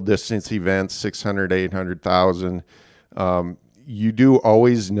middle distance events, 600, 800,000. You do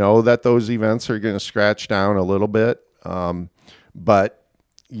always know that those events are going to scratch down a little bit, but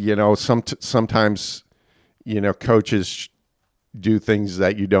sometimes coaches do things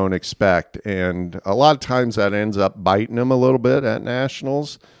that you don't expect, and a lot of times that ends up biting them a little bit at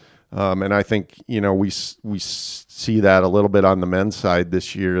nationals. And I think we see that a little bit on the men's side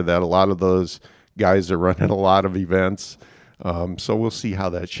this year, that a lot of those guys are running a lot of events. So we'll see how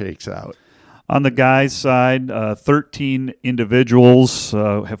that shakes out. On the guys' side, 13 individuals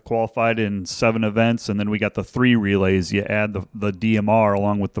have qualified in 7 events, and then we got the 3 relays. You add the DMR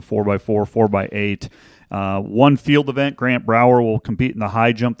along with the 4x4, 4x8. One field event, Grant Brower will compete in the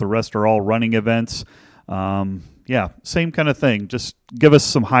high jump. The rest are all running events. Same kind of thing. Just give us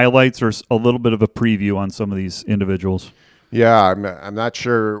some highlights or a little bit of a preview on some of these individuals. Yeah, I'm not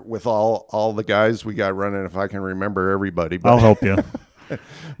sure with all the guys we got running if I can remember everybody. But I'll help you.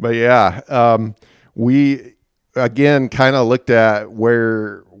 But yeah, we again kind of looked at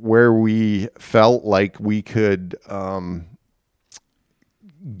where we felt like we could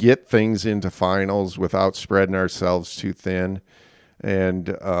get things into finals without spreading ourselves too thin, and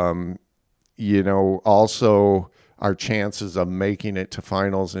also our chances of making it to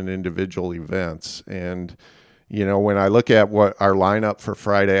finals in individual events. And when I look at what our lineup for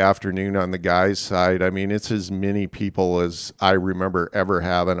Friday afternoon on the guys' side, I mean, it's as many people as I remember ever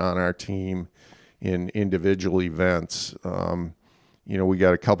having on our team in individual events. We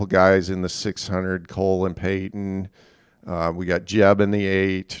got a couple guys in the 600, Cole and Peyton. We got Jeb in the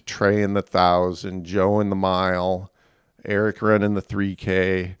 8, Trey in the 1,000, Joe in the mile, Eric running the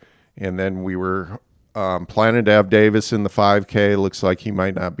 3K, and then we were planning to have Davis in the 5K. Looks like he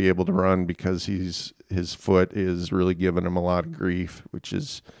might not be able to run because his foot is really giving him a lot of grief, which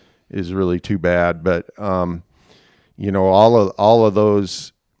is really too bad. But all of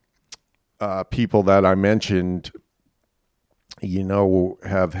those people that I mentioned,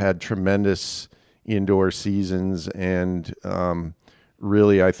 have had tremendous indoor seasons, and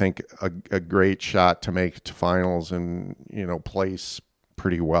really I think a great shot to make it to finals and place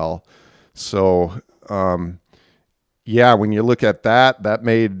pretty well. So when you look at that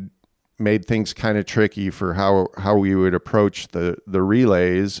made things kind of tricky for how we would approach the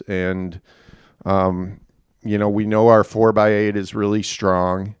relays. And we know our 4x8 is really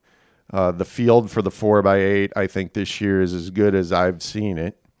strong. The field for the 4x8 I think this year is as good as I've seen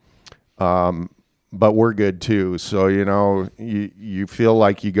it. But we're good too. So you feel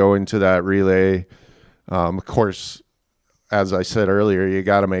like you go into that relay, of course, as I said earlier, you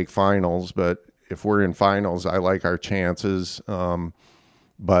got to make finals, but if we're in finals, I like our chances.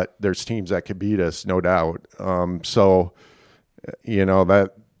 But there's teams that could beat us, no doubt. So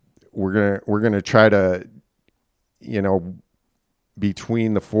that we're gonna try to,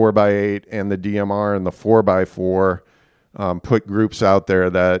 between the 4x8 and the DMR and the 4x4, put groups out there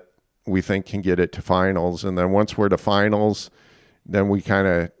that we think can get it to finals. And then once we're to finals, then we kind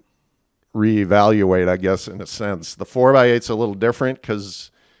of reevaluate, I guess, in a sense. The 4x8's a little different because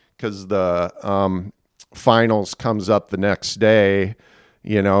the finals comes up the next day,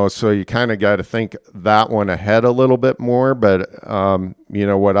 so you kind of got to think that one ahead a little bit more. But,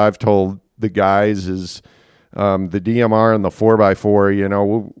 what I've told the guys is the DMR and the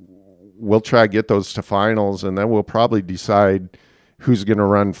 4x4, we'll try to get those to finals, and then we'll probably decide who's going to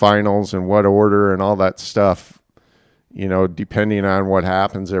run finals and what order and all that stuff, depending on what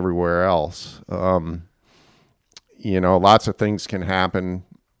happens everywhere else. Lots of things can happen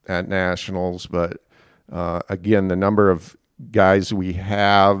at nationals, but again, the number of guys we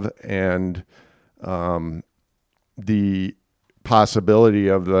have and the possibility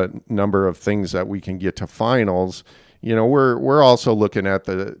of the number of things that we can get to finals, we're also looking at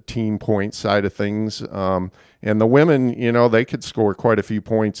the team point side of things. And the women, they could score quite a few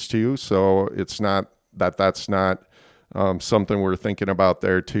points too. So it's not that's not something we're thinking about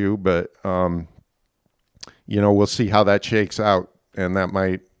there too. But, we'll see how that shakes out, and that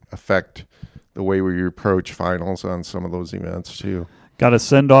might affect the way we approach finals on some of those events too. Got a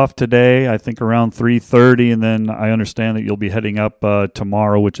send-off today, I think around 3:30, and then I understand that you'll be heading up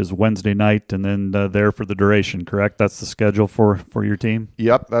tomorrow, which is Wednesday night, and then there for the duration, correct? That's the schedule for your team?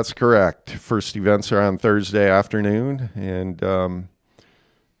 Yep, that's correct. First events are on Thursday afternoon, and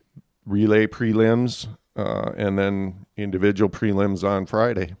relay prelims, and then individual prelims on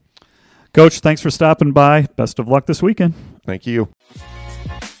Friday. Coach, thanks for stopping by. Best of luck this weekend. Thank you.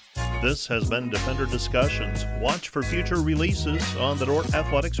 This has been Defender Discussions. Watch for future releases on the Dordt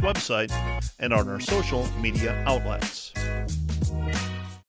Athletics website and on our social media outlets.